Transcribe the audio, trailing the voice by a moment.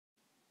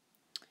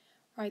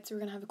Right, so we're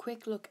going to have a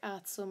quick look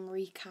at some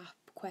recap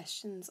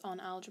questions on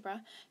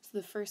algebra. So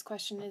the first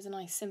question is a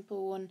nice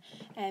simple one.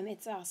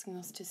 It's asking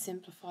us to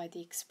simplify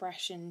the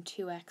expression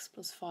 2x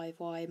plus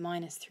 5y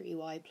minus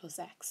 3y plus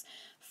x.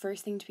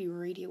 First thing to be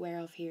really aware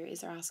of here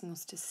is they're asking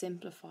us to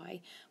simplify,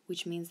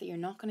 which means that you're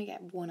not going to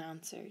get one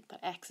answer,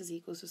 that x is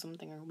equals to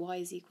something or y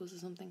is equals to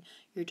something.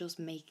 You're just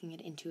making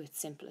it into its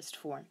simplest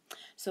form.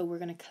 So we're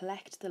going to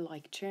collect the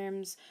like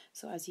terms.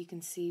 So as you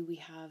can see, we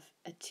have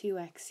a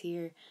 2x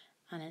here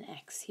and an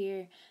x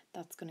here.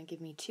 That's going to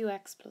give me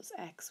 2x plus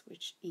x,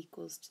 which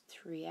equals to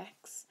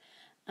 3x.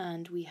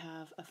 And we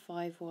have a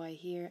 5y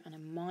here and a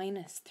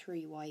minus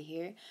 3y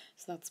here.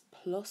 So that's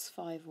plus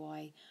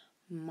 5y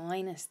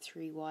minus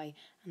 3y,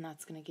 and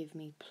that's going to give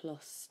me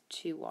plus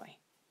 2y.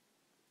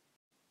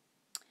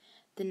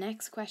 The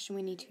next question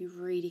we need to be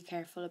really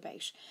careful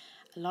about.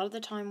 A lot of the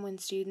time when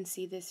students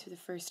see this for the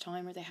first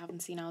time or they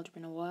haven't seen algebra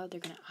in a while, they're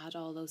going to add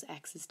all those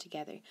x's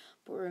together.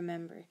 But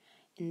remember,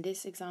 in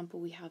this example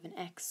we have an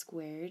x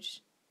squared,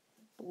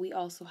 but we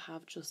also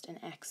have just an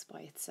x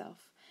by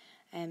itself.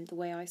 The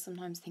way I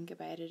sometimes think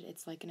about it,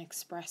 it's like an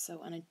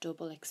espresso and a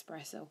double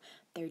espresso.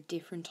 They're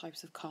different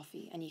types of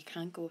coffee, and you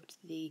can't go up to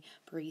the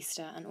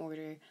barista and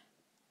order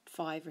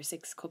 5 or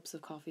 6 cups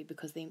of coffee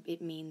because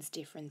it means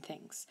different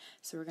things.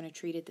 So we're going to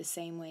treat it the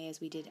same way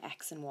as we did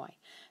x and y.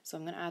 So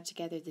I'm going to add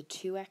together the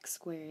 2x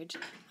squared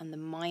and the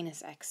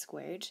minus x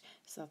squared.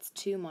 So that's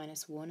 2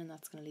 minus 1, and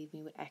that's going to leave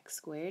me with x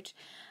squared.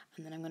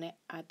 And then I'm going to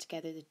add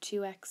together the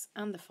 2x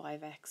and the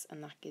 5x,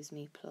 and that gives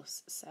me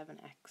plus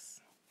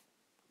 7x.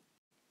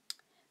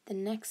 The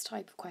next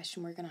type of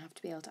question we're going to have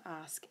to be able to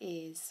ask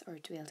is, or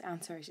to be able to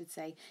answer I should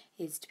say,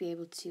 is to be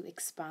able to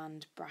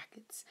expand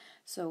brackets.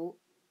 So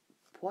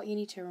what you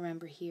need to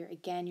remember here,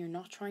 again, you're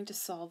not trying to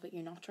solve it,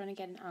 you're not trying to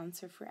get an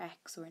answer for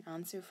x or an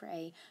answer for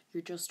a,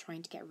 you're just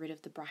trying to get rid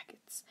of the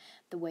brackets.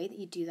 The way that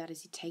you do that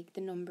is you take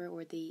the number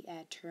or the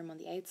term on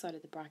the outside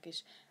of the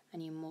bracket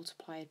and you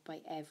multiply it by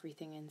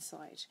everything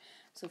inside.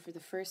 So for the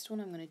first one,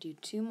 I'm going to do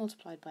 2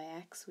 multiplied by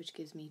x, which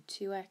gives me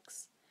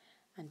 2x,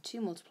 and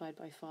 2 multiplied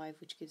by 5,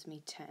 which gives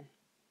me 10.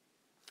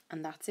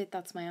 And that's it,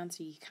 that's my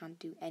answer, you can't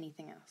do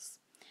anything else.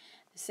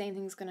 The same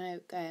thing is going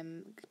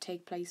to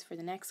take place for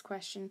the next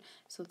question.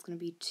 So it's going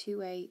to be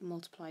 2a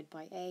multiplied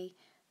by a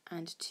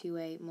and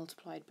 2a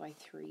multiplied by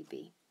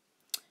 3b.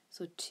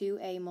 So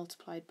 2a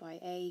multiplied by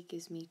a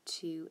gives me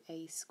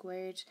 2a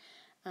squared,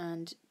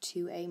 and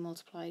 2a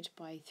multiplied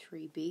by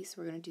 3b. So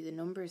we're going to do the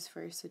numbers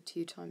first. So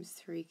 2 times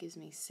 3 gives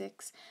me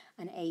 6,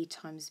 and a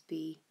times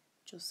b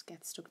just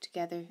gets stuck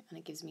together, and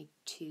it gives me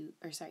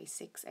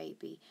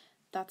 6ab.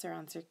 That's our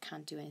answer,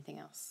 can't do anything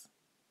else.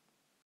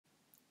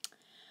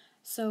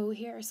 So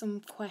here are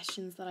some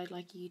questions that I'd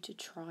like you to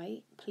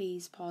try.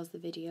 Please pause the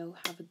video,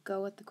 have a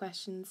go at the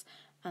questions,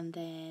 and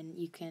then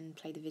you can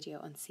play the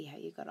video and see how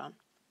you got on.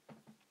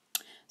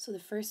 So the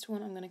first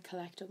one, I'm going to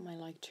collect up my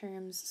like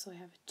terms. So I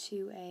have a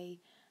 2a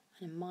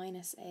and a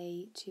minus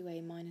a.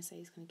 2a minus a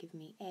is going to give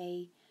me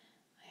a.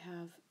 I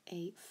have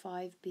a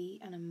 5b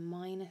and a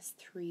minus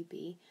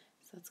 3b,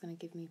 so that's going to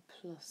give me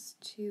plus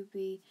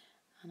 2b,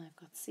 and I've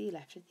got c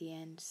left at the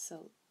end,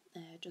 so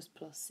just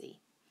plus c.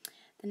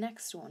 The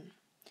next one,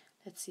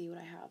 let's see what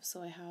I have.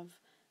 So I have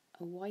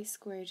a y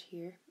squared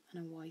here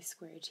and a y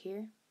squared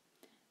here.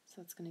 So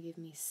that's going to give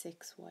me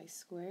 6y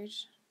squared.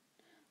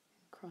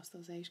 Cross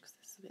those out because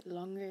this is a bit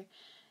longer.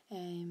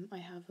 I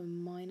have a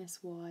minus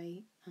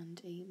y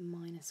and a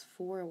minus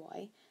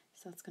 4y.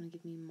 So that's going to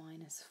give me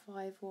minus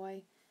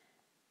 5y.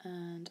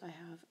 And I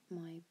have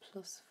my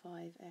plus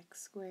 5x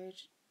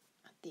squared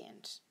at the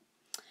end.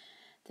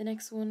 The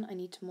next one, I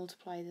need to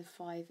multiply the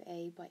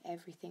 5a by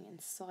everything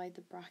inside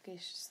the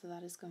bracket, so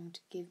that is going to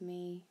give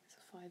me,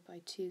 so 5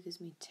 by 2 gives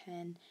me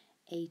 10,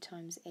 a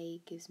times a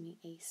gives me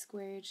a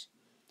squared,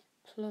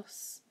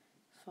 plus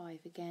 5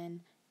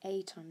 again,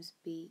 a times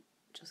b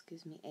just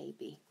gives me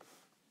ab.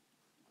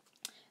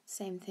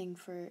 Same thing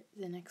for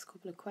the next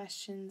couple of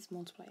questions,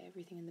 multiply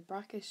everything in the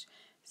bracket,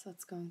 so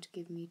that's going to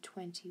give me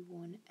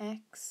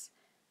 21x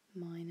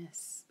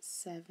minus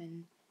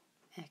 7x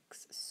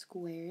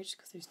squared,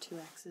 because there's 2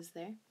 x's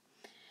there.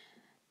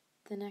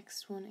 The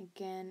next one,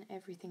 again,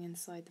 everything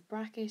inside the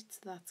bracket, so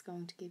that's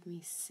going to give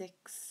me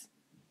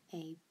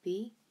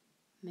 6ab.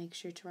 Make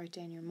sure to write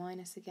down your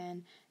minus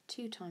again.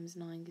 2 times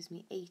 9 gives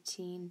me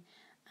 18,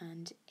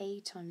 and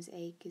a times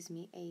a gives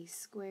me a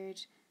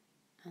squared,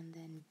 and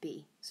then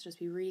b. So just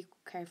be really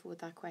careful with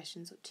that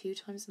question. So 2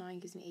 times 9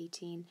 gives me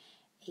 18,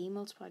 a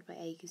multiplied by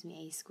a gives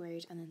me a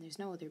squared, and then there's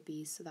no other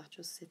b's, so that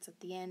just sits at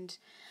the end.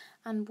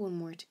 And one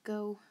more to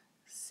go,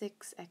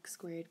 6x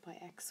squared by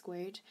x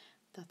squared.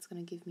 That's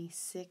going to give me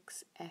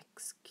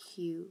 6x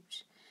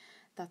cubed.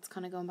 That's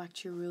kind of going back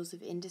to your rules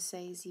of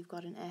indices. You've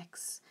got an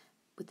x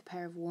with the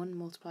power of 1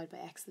 multiplied by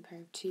x to the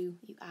power of 2.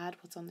 You add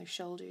what's on their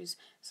shoulders,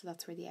 so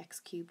that's where the x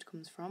cubed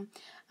comes from.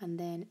 And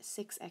then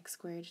 6x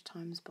squared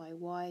times by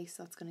y,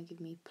 so that's going to give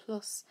me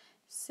plus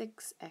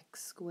 6x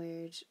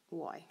squared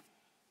y.